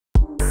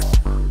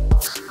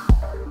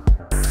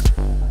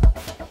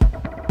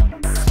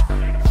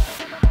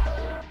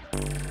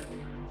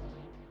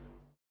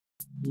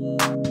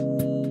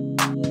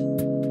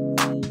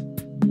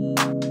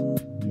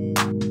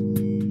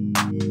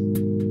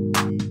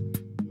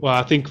Well,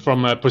 I think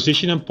from a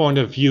positioning point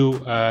of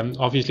view,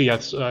 obviously I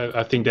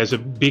think there's a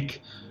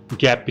big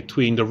gap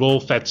between the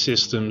roll-fed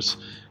systems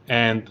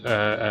and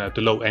the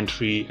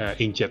low-entry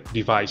inkjet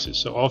devices.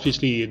 So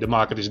obviously the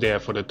market is there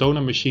for the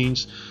toner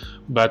machines,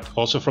 but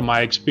also from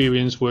my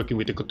experience working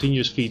with the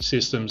continuous feed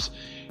systems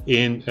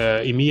in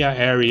EMEA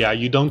area,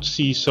 you don't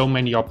see so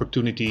many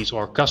opportunities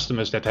or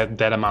customers that have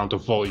that amount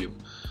of volume.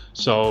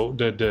 So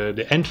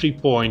the entry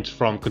point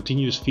from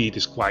continuous feed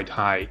is quite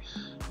high.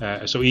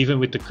 So even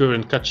with the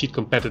current cut sheet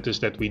competitors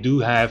that we do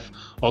have,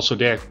 also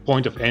their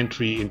point of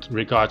entry in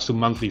regards to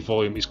monthly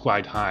volume is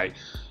quite high.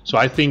 So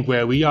I think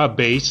where we are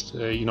based,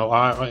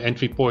 our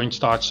entry point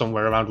starts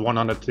somewhere around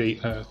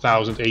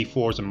 100,000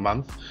 A4s a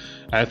month.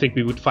 And I think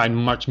we would find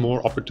much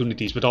more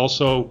opportunities. But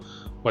also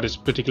what is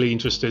particularly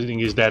interesting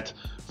is that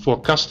for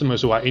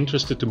customers who are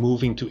interested to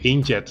moving to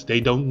inkjet,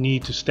 they don't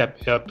need to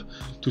step up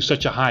to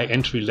such a high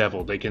entry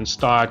level. They can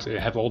start,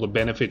 have all the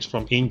benefits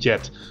from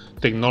inkjet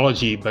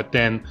technology, but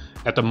then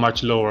at a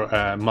much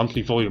lower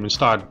monthly volume and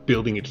start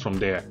building it from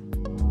there.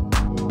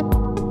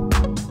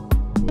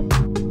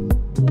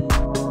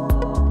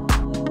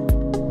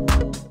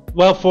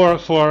 Well,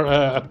 for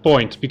a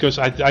point, because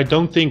I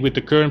don't think with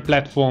the current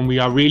platform we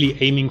are really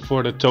aiming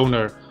for the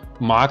toner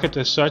market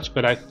as such,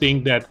 but I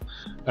think that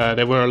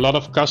there were a lot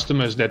of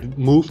customers that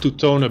moved to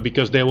toner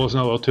because there was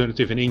no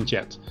alternative in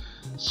inkjet.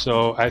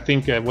 So I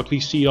think what we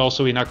see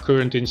also in our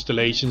current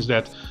installations,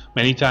 that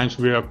many times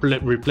we are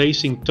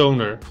replacing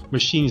toner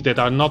machines that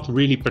are not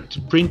really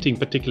printing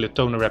particular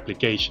toner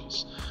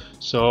applications.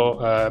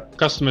 So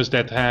customers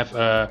that have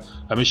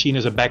a machine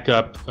as a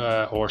backup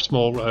or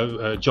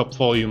small job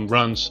volume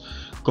runs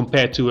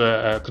compared to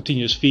a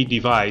continuous feed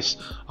device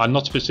are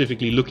not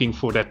specifically looking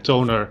for that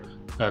toner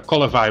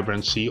color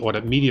vibrancy or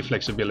that media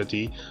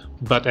flexibility,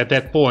 but at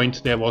that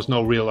point there was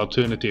no real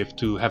alternative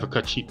to have a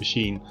cut sheet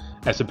machine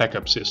as a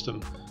backup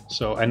system.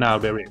 So, and now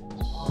there is.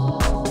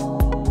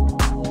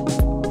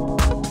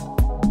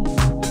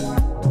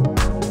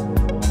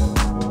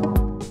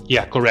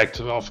 Yeah,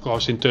 correct. Of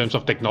course, in terms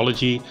of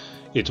technology,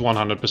 it's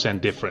 100%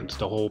 different.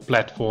 The whole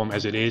platform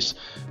as it is,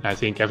 I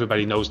think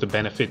everybody knows the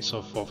benefits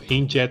of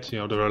inkjet,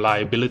 the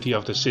reliability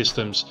of the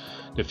systems,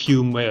 the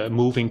few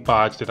moving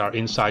parts that are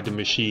inside the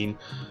machine.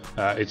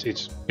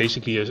 It's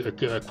basically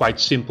a quite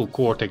simple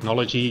core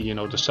technology.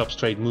 The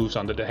substrate moves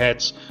under the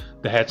heads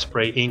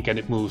spray ink and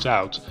it moves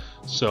out.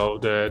 So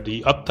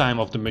the uptime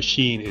of the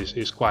machine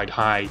is quite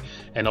high,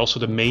 and also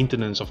the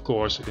maintenance, of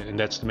course, and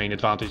that's the main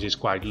advantage, is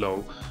quite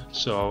low.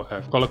 So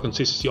color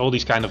consistency, all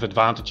these kind of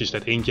advantages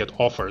that inkjet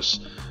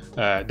offers,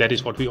 that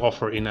is what we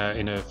offer in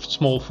a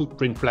small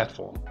footprint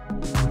platform.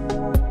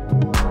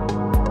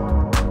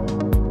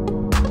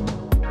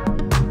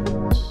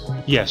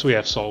 Yes, we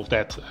have solved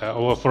that.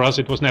 Well, for us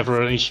it was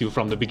never an issue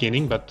from the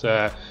beginning, but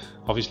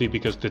obviously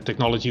because the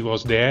technology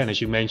was there, and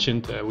as you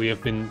mentioned, we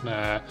have been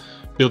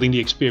building the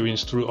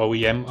experience through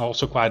OEM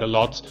also quite a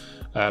lot.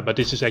 But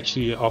this is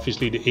actually,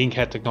 obviously the ink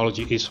head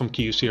technology is from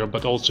Kyocera,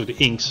 but also the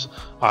inks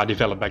are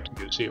developed by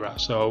Kyocera.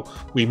 So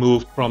we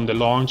moved from the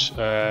launch,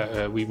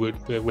 we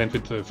went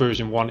with the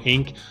version 1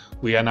 ink.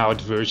 We are now at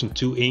version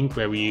 2 ink,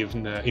 where we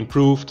even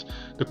improved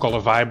the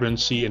color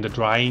vibrancy and the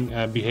drying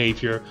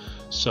behavior.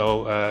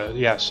 So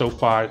yeah, so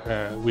far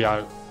we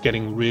are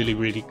getting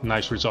really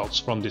nice results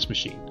from this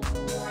machine.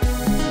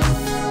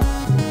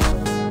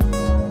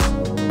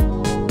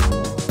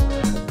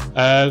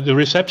 The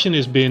reception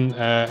has been,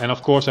 and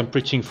of course I'm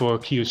preaching for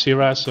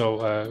Kyocera,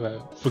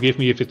 so forgive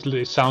me if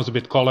it sounds a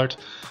bit colored,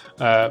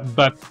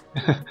 but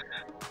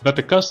but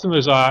the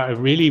customers are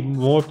really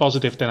more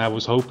positive than I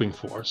was hoping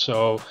for.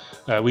 So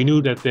we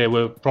knew that they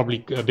were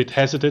probably a bit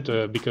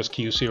hesitant because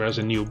Kyocera is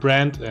a new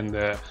brand,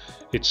 and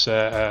it's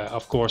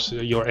of course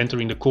you're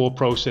entering the core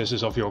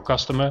processes of your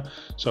customer,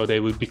 so they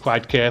would be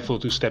quite careful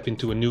to step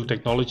into a new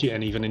technology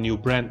and even a new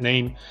brand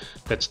name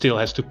that still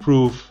has to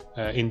prove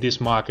in this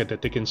market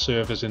that they can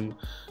service and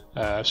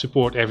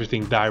support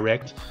everything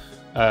direct.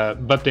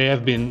 But they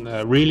have been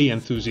really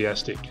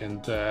enthusiastic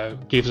and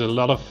gives a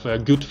lot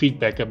of good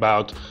feedback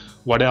about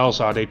what else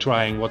are they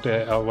trying,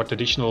 what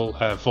additional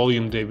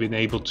volume they've been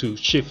able to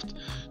shift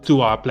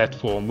to our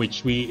platform,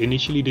 which we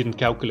initially didn't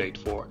calculate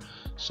for.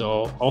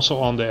 So also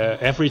on the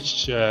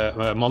average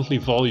monthly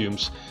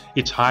volumes,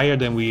 it's higher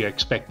than we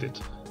expected.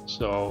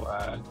 So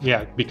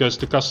yeah, because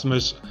the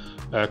customers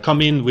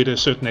come in with a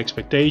certain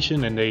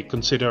expectation and they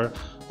consider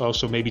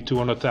also maybe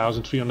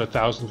 200,000,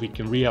 300,000 we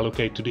can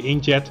reallocate to the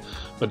inkjet.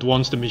 But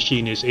once the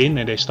machine is in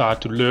and they start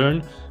to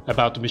learn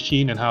about the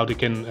machine and how they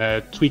can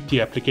tweak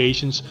the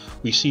applications,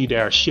 we see they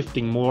are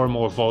shifting more and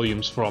more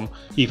volumes from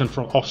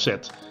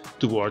offset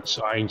towards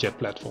our inkjet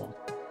platform.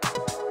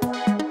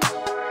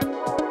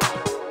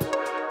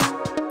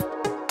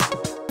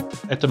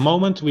 At the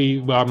moment,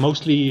 we are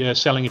mostly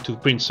selling it to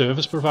print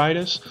service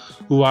providers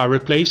who are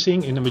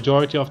replacing, in the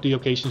majority of the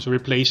occasions,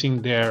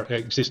 replacing their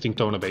existing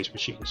toner-based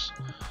machines.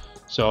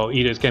 So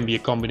either it can be a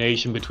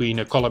combination between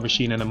a color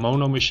machine and a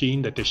mono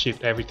machine, that they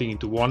shift everything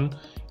into one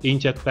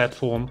inkjet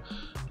platform.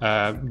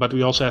 But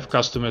we also have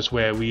customers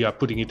where we are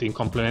putting it in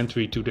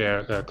complementary to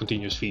their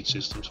continuous feed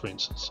systems, for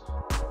instance.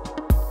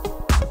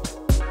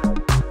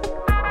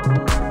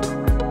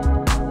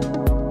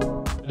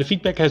 The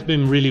feedback has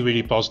been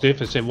really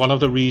positive. It's one of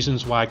the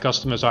reasons why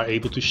customers are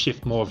able to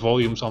shift more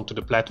volumes onto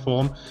the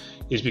platform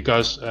is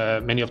because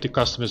many of the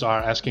customers are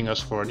asking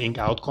us for an ink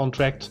out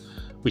contract,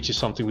 which is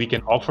something we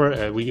can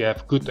offer. We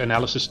have good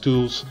analysis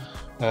tools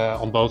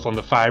on both on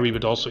the Fiery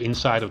but also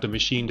inside of the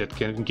machine that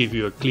can give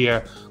you a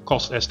clear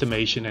cost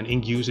estimation and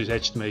ink usage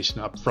estimation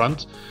up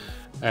front.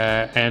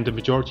 And the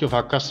majority of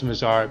our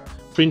customers are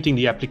printing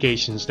the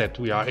applications that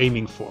we are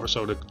aiming for,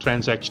 so the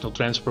transactional,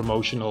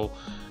 trans-promotional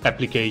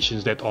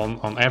applications that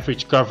on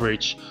average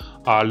coverage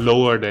are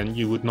lower than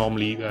you would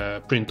normally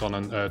print on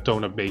a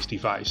toner-based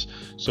device.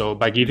 So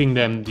by giving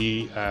them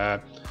the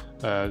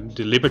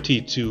liberty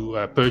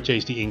to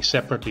purchase the ink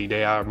separately,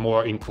 they are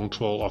more in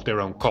control of their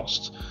own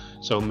costs,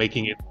 so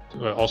making it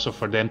also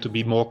for them to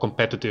be more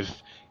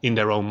competitive in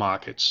their own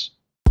markets.